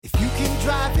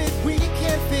drive it, we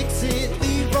can fix it.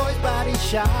 Leroy's Body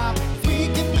Shop. We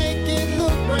can make it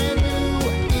look brand new.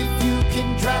 If you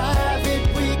can drive it,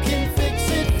 we can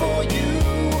fix it for you.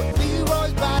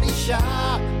 Leroy's Body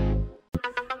Shop.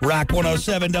 Rock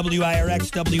 107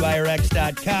 WIRX,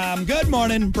 WIRX.com. Good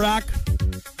morning, Brock.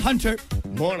 Hunter.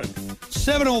 Morning.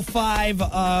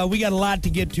 7:05. We got a lot to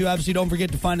get to. Obviously, don't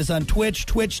forget to find us on Twitch,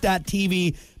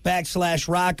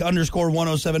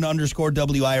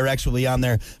 twitch.tv/rock_107_ WIRX will be on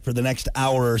there for the next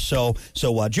hour or so.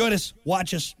 So join us,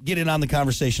 watch us, get in on the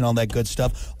conversation, all that good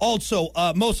stuff. Also,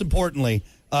 most importantly,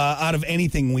 out of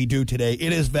anything we do today,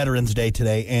 it is Veterans Day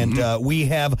today, and we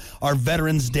have our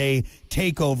Veterans Day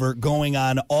takeover going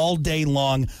on all day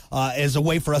long as a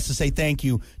way for us to say thank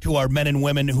you to our men and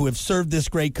women who have served this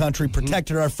great country,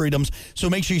 protected our freedoms. So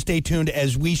make sure you stay tuned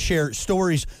as we share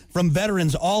stories from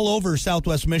veterans all over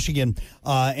Southwest Michigan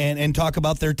and talk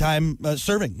about their time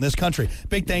serving this country.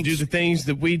 Big thanks. Do the things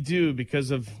that we do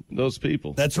because of those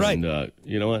people. That's right. And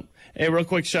you know what? Hey, real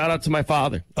quick shout out to my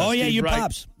father. Oh, yeah, Steve your Wright.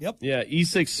 pops. Yep. Yeah,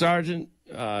 E6 Sergeant,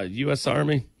 U.S.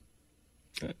 Army.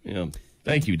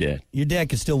 Thank you, Dad. Your dad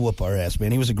could still whoop our ass,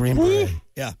 man. He was a Green Beret.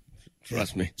 Yeah.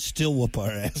 Trust me. Still whoop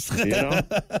our ass. You know?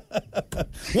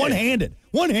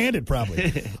 One-handed,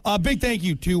 probably. Big thank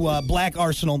you to Black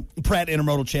Arsenal, Pratt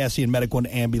Intermodal Chassis, and Medic One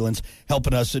Ambulance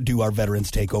helping us do our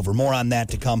Veterans Takeover. More on that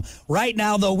to come. Right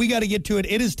now, though, we got to get to it.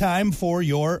 It is time for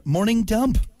your Morning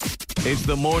Dump. It's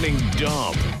the Morning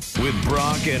Dump with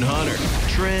Brock and Hunter.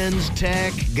 Trends,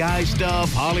 tech, guy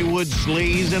stuff, Hollywood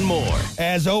sleaze, and more.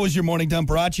 As always, your Morning Dump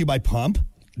brought to you by Pump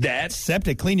Dad.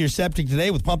 Septic. Clean your septic today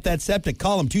with Pump That Septic.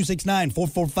 Call them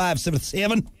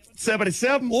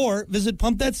 269-445-7777 or visit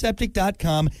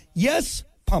pumpthatseptic.com. Yes,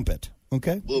 pump it.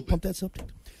 Okay? Pump that septic.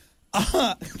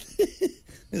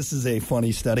 This is a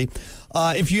funny study.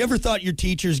 If you ever thought your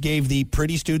teachers gave the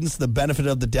pretty students the benefit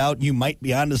of the doubt, you might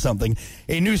be onto something.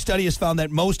 A new study has found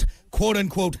that most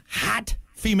quote-unquote hot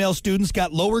female students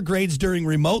got lower grades during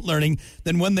remote learning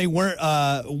than when they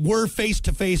were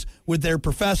face-to-face with their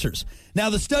professors. Now,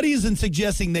 the study isn't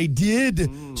suggesting they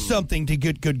did something to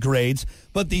get good grades,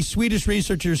 but the Swedish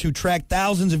researchers who tracked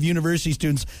thousands of university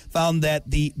students found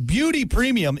that the beauty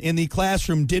premium in the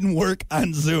classroom didn't work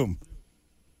on Zoom.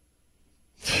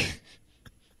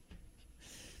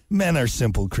 Men are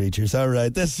simple creatures. All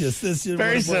right, that's just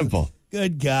Very simple.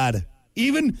 Good God.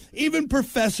 Even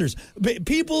professors,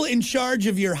 people in charge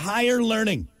of your higher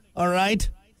learning, all right,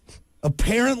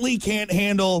 apparently can't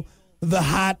handle the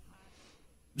hot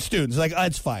students. Like,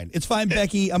 it's fine. It's fine,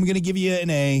 Becky. I'm going to give you an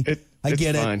A. I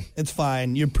get it. It's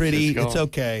fine. You're pretty. It's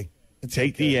okay.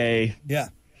 Take the A. Yeah.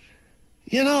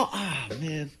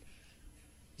 Man.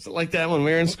 Is it like that when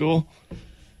we were in school?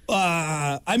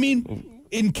 I mean,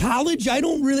 in college, I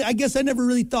guess I never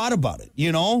really thought about it,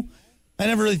 you know? I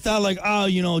never really thought like,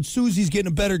 Susie's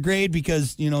getting a better grade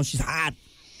because, she's hot.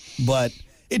 But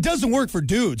it doesn't work for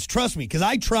dudes, trust me, because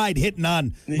I tried hitting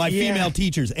on my female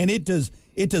teachers, and it does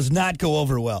not go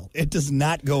over well. It does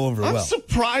not go over well. I'm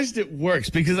surprised it works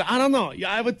because, I don't know,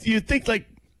 you'd think like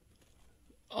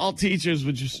all teachers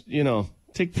would just,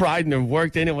 take pride in their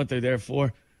work. They know what they're there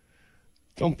for.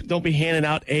 Don't be handing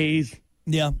out A's.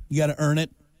 Yeah, you got to earn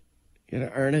it. You got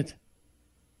to earn it.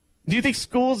 Do you think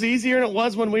school's easier than it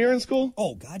was when we were in school?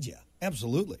 Oh, God, yeah.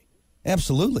 Absolutely.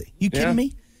 Absolutely. You kidding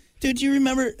me? Dude, do you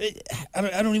remember? I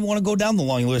don't even want to go down the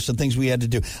long list of things we had to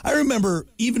do. I remember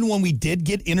even when we did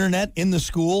get internet in the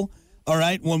school, all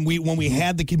right, when we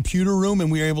had the computer room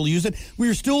and we were able to use it, we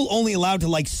were still only allowed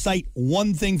to, cite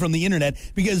one thing from the internet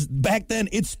because back then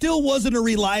it still wasn't a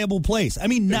reliable place. I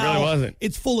mean, now really wasn't.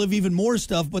 It's full of even more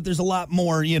stuff, but there's a lot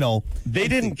more, They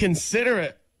didn't consider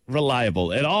it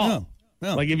reliable at all.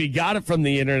 No. Like, if you got it from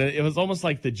the internet, it was almost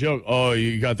like the joke, oh,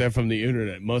 you got that from the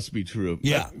internet, must be true.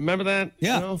 Yeah. Remember that?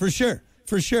 Yeah, for sure.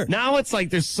 For sure. Now it's like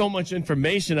there's so much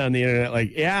information on the internet.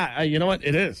 Like, you know what?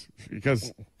 It is.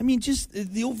 Because I mean, just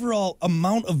the overall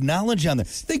amount of knowledge on there.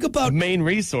 Think about the main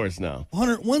resource now.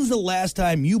 Hunter, when's the last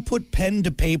time you put pen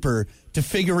to paper to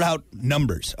figure out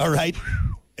numbers, all right?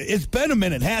 It's been a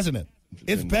minute, hasn't it?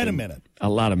 It's been a minute. A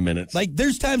lot of minutes. Like,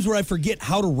 there's times where I forget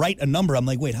how to write a number. I'm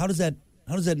like, wait, how does that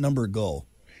number go?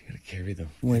 You gotta carry them.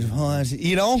 Wait,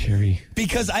 Carry.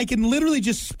 Because I can literally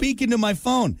just speak into my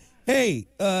phone. Hey,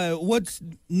 what's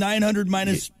 900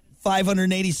 minus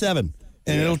 587?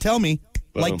 And it'll tell me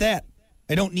like that.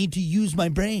 I don't need to use my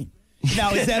brain. Now,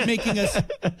 is that making us?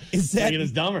 Making us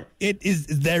dumber? It is.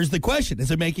 There's the question. Is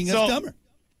it making us dumber?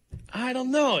 I don't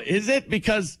know. Is it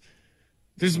because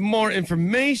there's more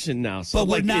information now? So but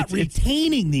we're not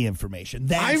retaining the information.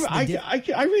 That's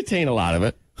I retain a lot of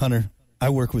it. Hunter, I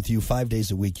work with you 5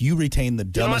 days a week. You retain the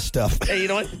dumbest stuff. Hey, you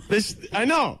know what? I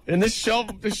know, and the show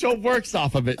works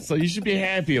off of it, so you should be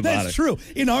happy about it. That's true.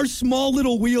 In our small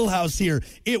little wheelhouse here,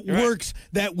 it works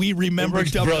that we remember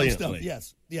dumb stuff.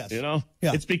 Yes. You know,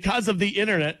 Yeah. It's because of the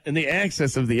internet and the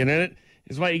access of the internet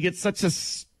is why you get such a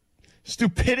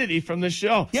stupidity from the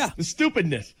show. Yeah. The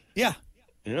stupidness. Yeah.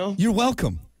 You know, You're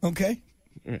welcome. Okay.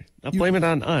 all right. Not blame it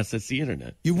on us. It's the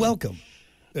internet. You're welcome.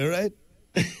 All right.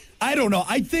 I don't know.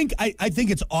 I think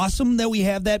it's awesome that we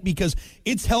have that because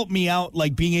it's helped me out,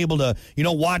 like being able to,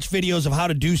 watch videos of how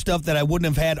to do stuff that I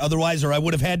wouldn't have had otherwise, or I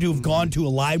would have had to have gone to a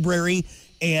library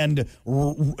and,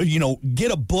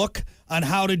 get a book on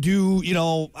how to do,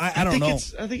 I don't know.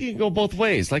 I think it can go both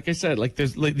ways. Like I said,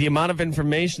 there's the amount of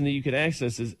information that you can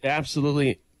access is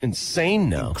absolutely insane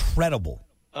now. Incredible.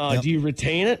 Do you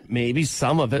retain it? Maybe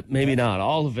some of it, maybe not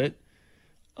all of it.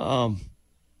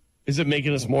 Is it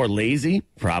making us more lazy?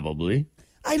 Probably.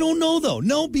 I don't know, though.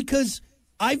 No, because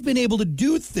I've been able to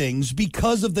do things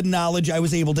because of the knowledge I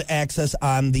was able to access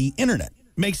on the internet.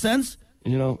 Make sense?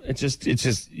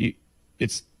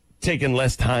 It's taking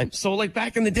less time. So, like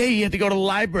back in the day, you had to go to the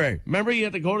library. Remember, you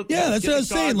had to go to that's what I was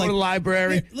saying. Go to the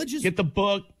library. Let's just get the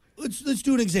book. Let's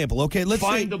do an example. Okay, let's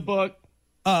find the book.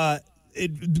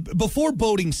 Before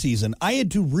boating season, I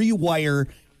had to rewire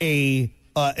a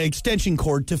extension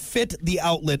cord to fit the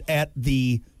outlet at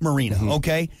the marina. Mm-hmm.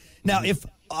 Okay, now if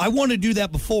I wanted to do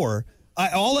that before,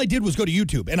 all I did was go to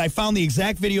YouTube and I found the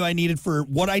exact video I needed for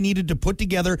what I needed to put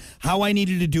together, how I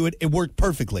needed to do it. It worked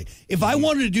perfectly. If I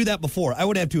wanted to do that before, I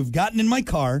would have to have gotten in my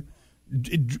car,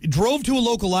 drove to a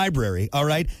local library. All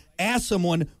right. Ask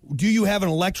someone, do you have an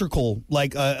electrical,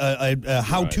 like a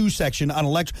how-to section on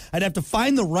electric? I'd have to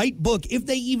find the right book, if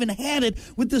they even had it,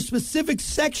 with the specific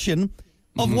section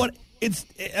of what it's,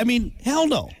 hell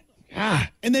no.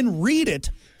 And then read it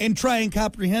and try and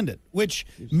comprehend it, which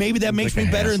maybe that makes me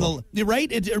better in the,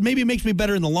 right? Or maybe it makes me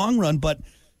better in the long run, but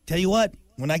tell you what,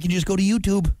 when I can just go to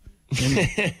YouTube,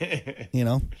 and,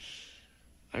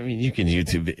 you can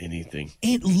YouTube anything.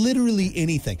 Literally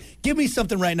anything. Give me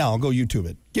something right now. I'll go YouTube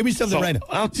it. Give me something right now.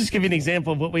 I'll just give you an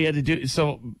example of what we had to do.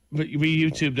 So we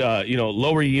YouTubed,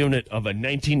 lower unit of a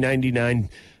 1999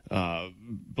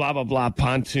 blah, blah, blah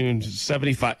pontoon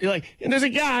 75. And there's a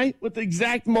guy with the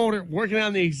exact motor working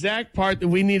on the exact part that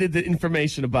we needed the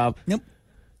information about. Yep.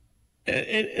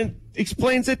 And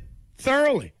explains it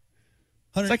thoroughly.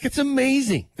 It's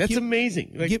amazing. That's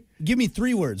amazing. Give me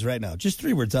 3 words right now. Just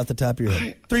 3 words off the top of your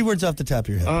head. 3 words off the top of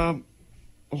your head.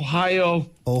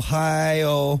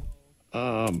 Ohio.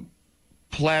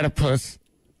 Platypus.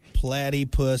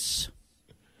 Platypus.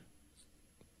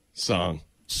 Song.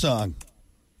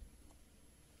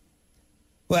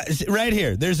 Well, right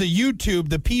here. There's a YouTube,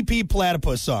 the PP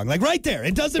Platypus song. Like right there.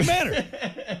 It doesn't matter.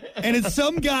 And it's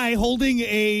some guy holding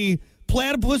a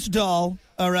platypus doll,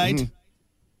 all right? Mm-hmm.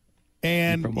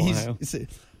 And from Ohio.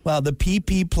 The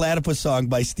PP Platypus song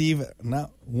by Steve.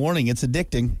 Now, warning, it's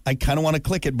addicting. I kind of want to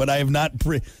click it, but I have not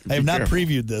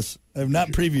previewed this.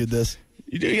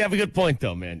 You have a good point,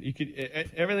 though, man. You could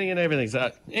everything and everything's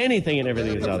out. Anything and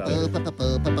everything is out there.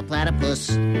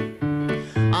 Platypus.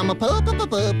 I'm a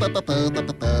platypus.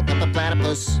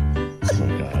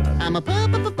 Oh, God. I'm a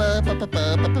platypus.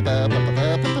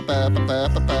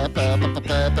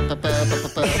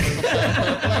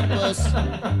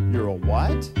 You're a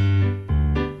what?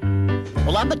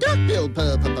 Well, I'm a duck-billed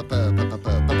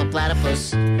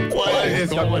platypus. What is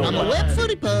going I'm a on?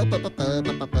 web-footed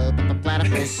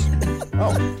platypus.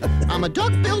 Oh, I'm a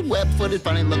duck-billed, web-footed,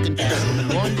 funny-looking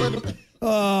warm-blooded.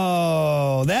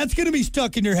 Oh, that's going to be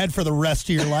stuck in your head for the rest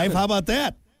of your life. How about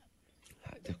that?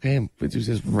 Okay, but you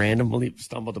just randomly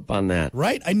stumbled upon that.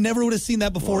 Right? I never would have seen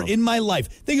that before in my life.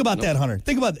 Think about that, Hunter.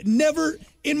 Think about it. Never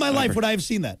in my life would I have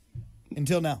seen that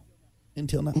until now.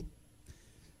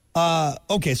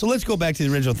 Okay, so let's go back to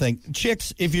the original thing.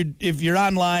 Chicks, if you're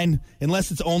online,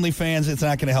 unless it's OnlyFans, it's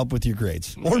not going to help with your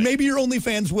grades. Or maybe your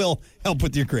OnlyFans will help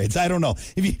with your grades. I don't know.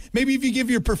 If you give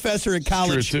your professor at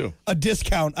college a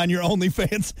discount on your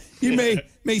OnlyFans, you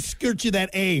may skirt you that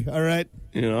A. All right,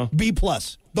 B+.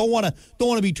 Don't want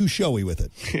to be too showy with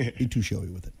it. Be too showy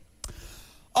with it.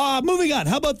 Moving on.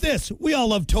 How about this? We all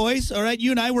love toys, all right?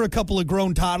 You and I were a couple of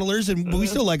grown toddlers, and we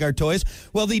still like our toys.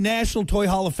 Well, the National Toy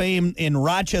Hall of Fame in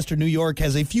Rochester, New York,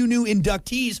 has a few new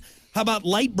inductees. How about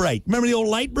Light Bright? Remember the old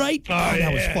Light Bright? Oh,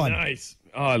 that was fun. Nice.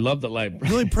 Oh, I love the Light Bright.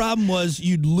 The only problem was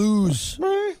you'd lose.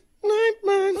 Light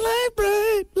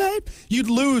Bright. You'd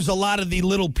lose a lot of the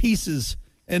little pieces,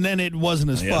 and then it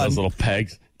wasn't as fun. Those little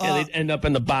pegs. Yeah, they'd end up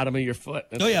in the bottom of your foot.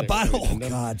 That's bottom. Oh,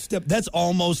 God. That's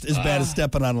almost as bad as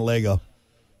stepping on a Lego.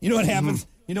 You know what happens?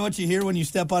 You know what you hear when you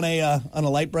step on a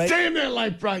Light Bright? Damn that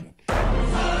Light Bright!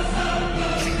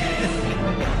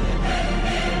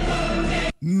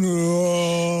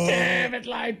 No. Damn it,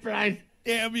 Light Price.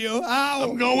 Damn you. Ow.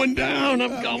 I'm going down.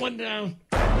 I'm going down.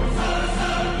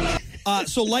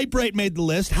 So Light Bright made the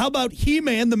list. How about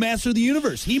He-Man, the Master of the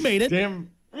Universe? He made it.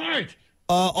 Damn right.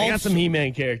 I Also, got some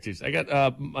He-Man characters. I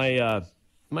got my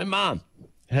mom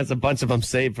has a bunch of them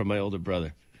saved from my older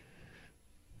brother.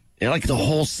 I like the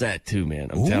whole set too,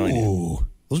 man. I'm telling you. Ooh,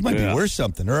 those might be worth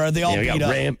something. Or are they all Yeah, I beat got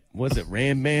up? Ram. Was it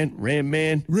Ram Man? Ram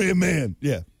Man. Ram Man.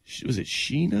 Yeah. Was it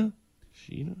Sheena?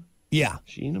 Yeah.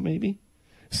 Sheena, maybe?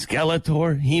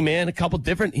 Skeletor, He-Man, a couple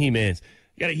different He-Mans.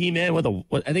 You got a He-Man with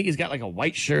I think he's got like a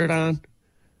white shirt on.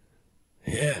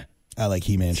 Yeah. I like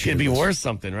He-Man It's going shirtless. to be worth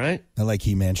something, right? I like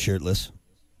He-Man shirtless.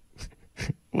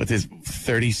 With his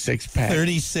 36-pack.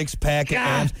 36-pack of God.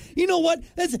 abs. You know what?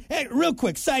 Hey, real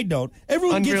quick, side note.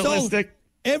 Everyone Unrealistic.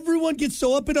 gets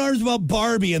so up in arms about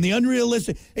Barbie and the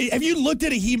unrealistic. Hey, have you looked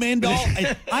at a He-Man doll?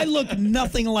 I look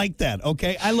nothing like that,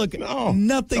 okay? I look nothing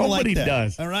like that. Nobody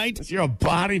does. All right? You're a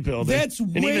bodybuilder. That's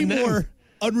And way even then, more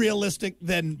unrealistic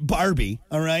than Barbie,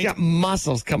 all right? You got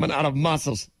muscles coming out of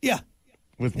muscles Yeah.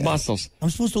 with muscles. I'm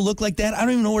supposed to look like that? I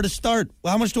don't even know where to start.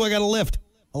 Well, how much do I got to lift?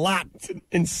 A lot. It's an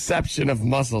inception of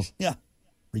muscles. Yeah.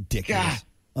 Ridiculous. God.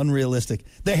 Unrealistic.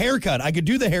 The haircut. I could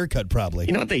do the haircut probably.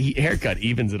 You know what? The haircut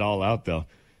evens it all out, though.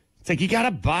 It's like you got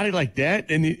a body like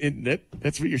that, and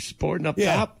that's what you're sporting up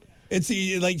top. It's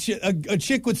like a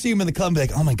chick would see him in the club and be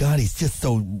like, "Oh my God, he's just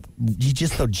so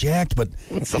jacked." But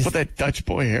What's up with that Dutch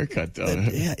boy haircut, though?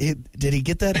 yeah, did he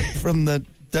get that from the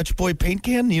Dutch boy paint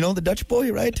can? You know the Dutch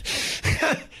boy, right?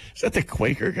 Is that the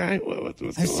Quaker guy? What's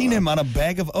I've seen him on a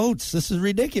bag of oats. This is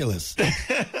ridiculous.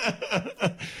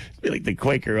 Be like the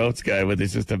Quaker Oats guy with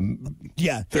his just a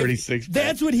 36.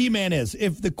 That's what He-Man is.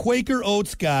 If the Quaker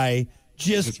Oats guy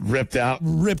just ripped out.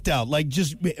 like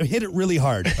just hit it really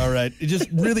hard. All right, it just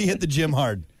really hit the gym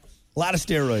hard. A lot of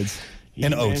steroids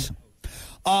and Yeah, oats.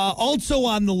 Also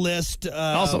on the list.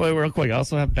 Also, wait, real quick. I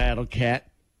also have Battle Cat.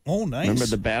 Oh, nice. Remember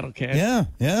the Battle Cat? Yeah.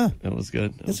 That was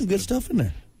good. There's some good stuff in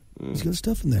there. There's good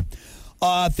stuff in there.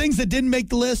 Things that didn't make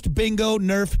the list: Bingo,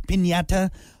 Nerf,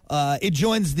 Pinata. It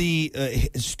joins the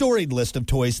storied list of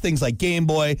toys. Things like Game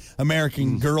Boy,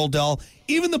 American Girl doll,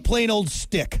 even the plain old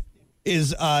stick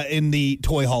is in the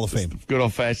Toy Hall of Fame. Good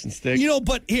old-fashioned stick. You know,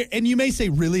 but here, and you may say,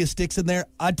 really, a stick's in there?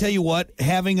 I'll tell you what,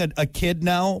 having a kid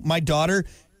now, my daughter,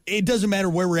 it doesn't matter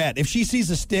where we're at. If she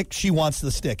sees a stick, she wants the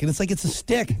stick. And it's like, it's a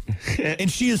stick. And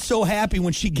she is so happy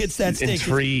when she gets that stick.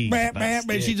 Intrigued It's, by the and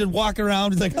stick. she's just walking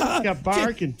around. It's like, got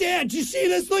barking. Dad, did you see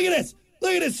this? Look at this.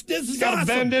 Look at this. This is got awesome. a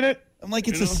bend in it. I'm like,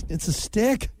 it's a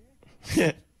stick.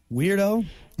 Weirdo.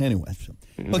 Anyway.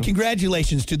 But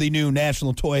congratulations to the new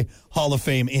National Toy Hall of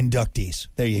Fame inductees.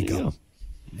 There you go. Yeah.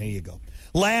 There you go.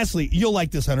 Lastly, you'll like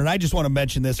this, Hunter, and I just want to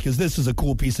mention this because this is a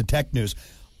cool piece of tech news.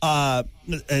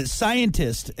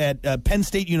 Scientists at Penn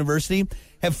State University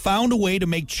have found a way to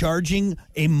make charging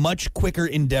a much quicker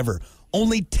endeavor.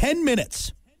 Only 10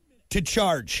 minutes to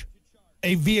charge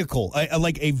a vehicle,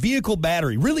 like a vehicle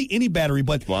battery, really any battery,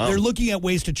 but they're looking at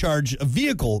ways to charge a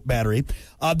vehicle battery.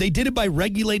 They did it by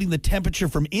regulating the temperature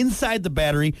from inside the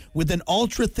battery with an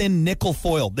ultra-thin nickel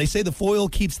foil. They say the foil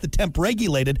keeps the temp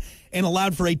regulated and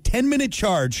allowed for a 10-minute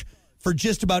charge for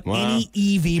just about any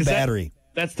EV battery.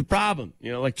 That's the problem,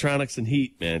 electronics and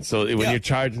heat, man. So when you're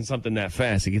charging something that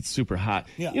fast, it gets super hot.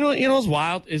 Yeah. You know what's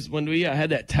wild is when we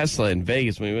had that Tesla in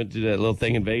Vegas, when we went to that little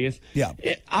thing in Vegas. Yeah.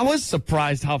 I was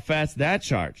surprised how fast that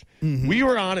charged. Mm-hmm. We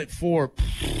were on it for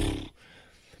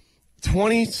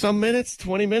 20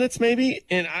 minutes maybe,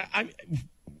 and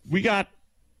we got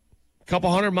a couple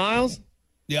hundred miles.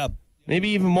 Yeah.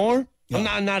 Maybe even more. Yeah.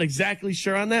 I'm not exactly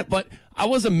sure on that, but I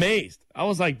was amazed. I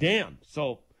was like, damn.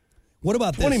 So what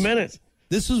about 20 this? minutes?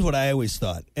 This is what I always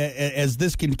thought, as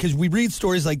this can, because we read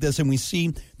stories like this and we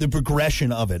see the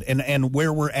progression of it and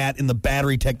where we're at in the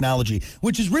battery technology,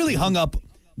 which has really hung up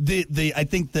I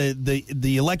think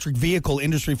the electric vehicle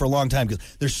industry for a long time because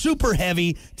they're super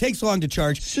heavy, takes long to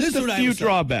charge. Just a few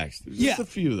drawbacks. Just a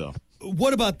few though.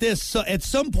 What about this? So at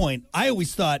some point, I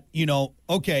always thought,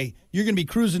 okay, you're going to be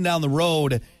cruising down the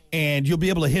road and you'll be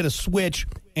able to hit a switch.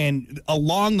 And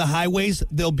along the highways,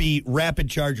 there'll be rapid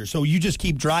chargers. So you just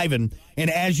keep driving, and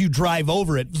as you drive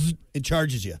over it, it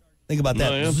charges you. Think about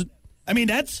that. Oh, yeah. I mean,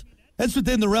 that's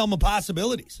within the realm of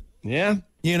possibilities. Yeah.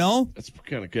 That's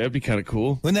kind of good. That'd be kind of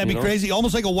cool. Wouldn't that be crazy?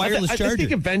 Almost like a wireless charger. I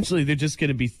think eventually they're just going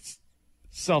to be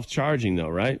self-charging, though,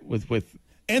 right? With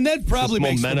and that probably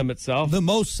makes momentum itself the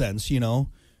most sense,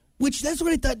 Which that's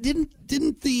what I thought. Didn't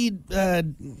the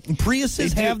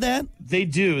Priuses have that? They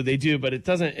do, but it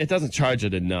doesn't charge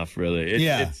it enough, really.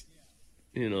 It's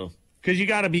because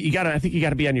I think you got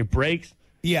to be on your brakes.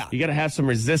 Yeah, you got to have some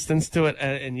resistance to it,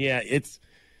 and it's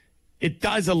It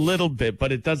does a little bit,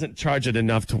 but it doesn't charge it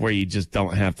enough to where you just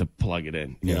don't have to plug it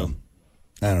in. You know?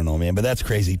 I don't know, man, but that's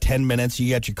crazy. 10 minutes, you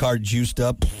got your car juiced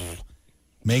up,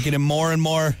 making it more and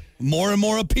more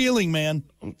appealing, man.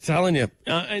 I'm telling you.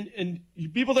 And you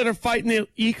people that are fighting the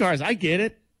e-cars, I get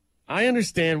it. I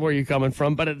understand where you're coming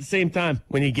from, but at the same time,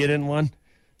 when you get in one,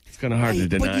 it's kind of hard to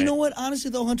deny. But you know what?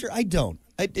 Honestly, though, Hunter, I don't.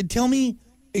 Tell me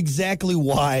exactly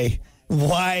why.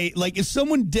 Why? Like, if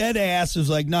someone dead ass is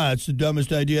like, nah, it's the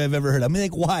dumbest idea I've ever heard. I mean,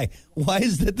 like, why? Why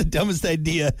is that the dumbest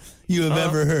idea you have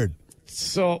ever heard?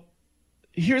 So,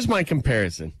 here's my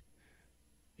comparison.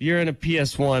 You're in a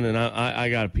PS1, and I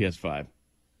got a PS5.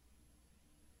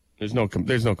 There's no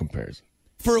comparison.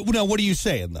 Now, what are you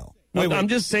saying, though? Wait. I'm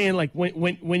just saying, like,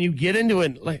 when you get into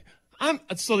it, like,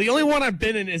 so the only one I've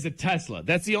been in is a Tesla.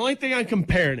 That's the only thing I'm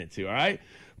comparing it to, all right?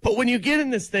 But when you get in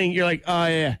this thing, you're like, oh,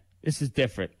 yeah, this is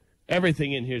different.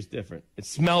 Everything in here is different. It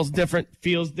smells different,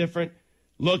 feels different,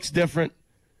 looks different.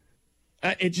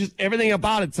 It just, everything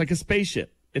about it's like a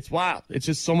spaceship. It's wild. It's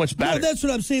just so much better. No, that's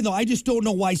what I'm saying, though. I just don't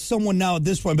know why someone now at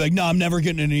this point be like, no, I'm never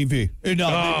getting an EV.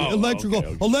 No,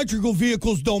 electrical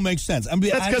vehicles don't make sense.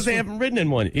 That's because they haven't ridden in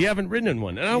one. You haven't ridden in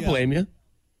one, and I don't blame you.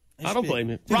 I don't blame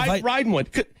you. Riding one.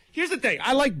 Here's the thing.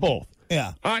 I like both.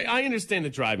 Yeah. I understand the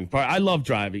driving part. I love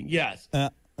driving, yes.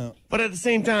 But at the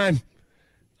same time,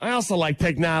 I also like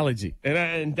technology,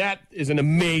 and that is an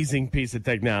amazing piece of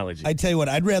technology. I tell you what,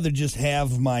 I'd rather just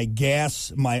have my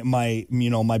gas, my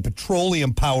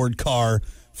petroleum powered car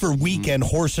for weekend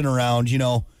horsing around,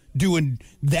 doing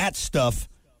that stuff,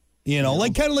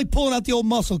 like kind of like pulling out the old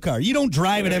muscle car. You don't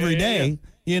drive it every day,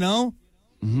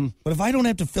 Mm-hmm. But if I don't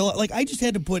have to fill it, like I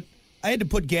had to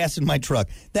put gas in my truck.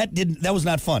 That was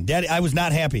not fun. Daddy, I was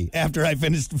not happy after I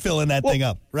finished filling that thing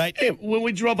up, right? Hey, when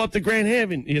we drove up to Grand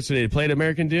Haven yesterday to play at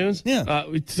American Dunes,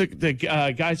 we took the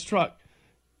guy's truck.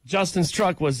 Justin's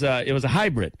truck was it was a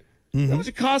hybrid. Mm-hmm. How much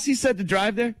it cost, he said, to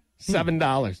drive there?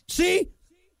 $7. See?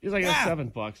 He's like, that's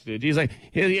 $7, dude. He's like,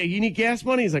 yeah, you need gas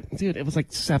money? He's like, dude, it was like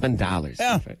 $7.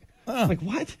 Yeah. I'm like,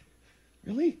 what?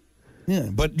 Really? Yeah,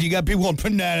 but you got people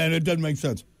going, nah, it doesn't make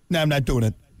sense. No, I'm not doing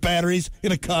it. Batteries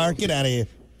in a car. Get out of here.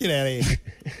 Get out of here.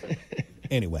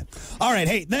 Anyway. All right.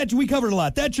 Hey, we covered a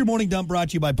lot. That's your morning dump brought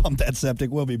to you by Pump That Septic.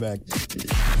 We'll be back.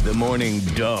 The Morning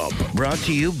Dump, brought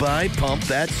to you by Pump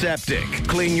That Septic.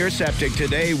 Clean your septic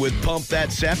today with Pump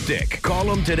That Septic. Call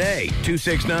them today,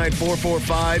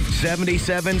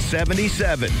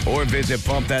 269-445-7777, or visit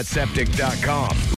pumpthatseptic.com.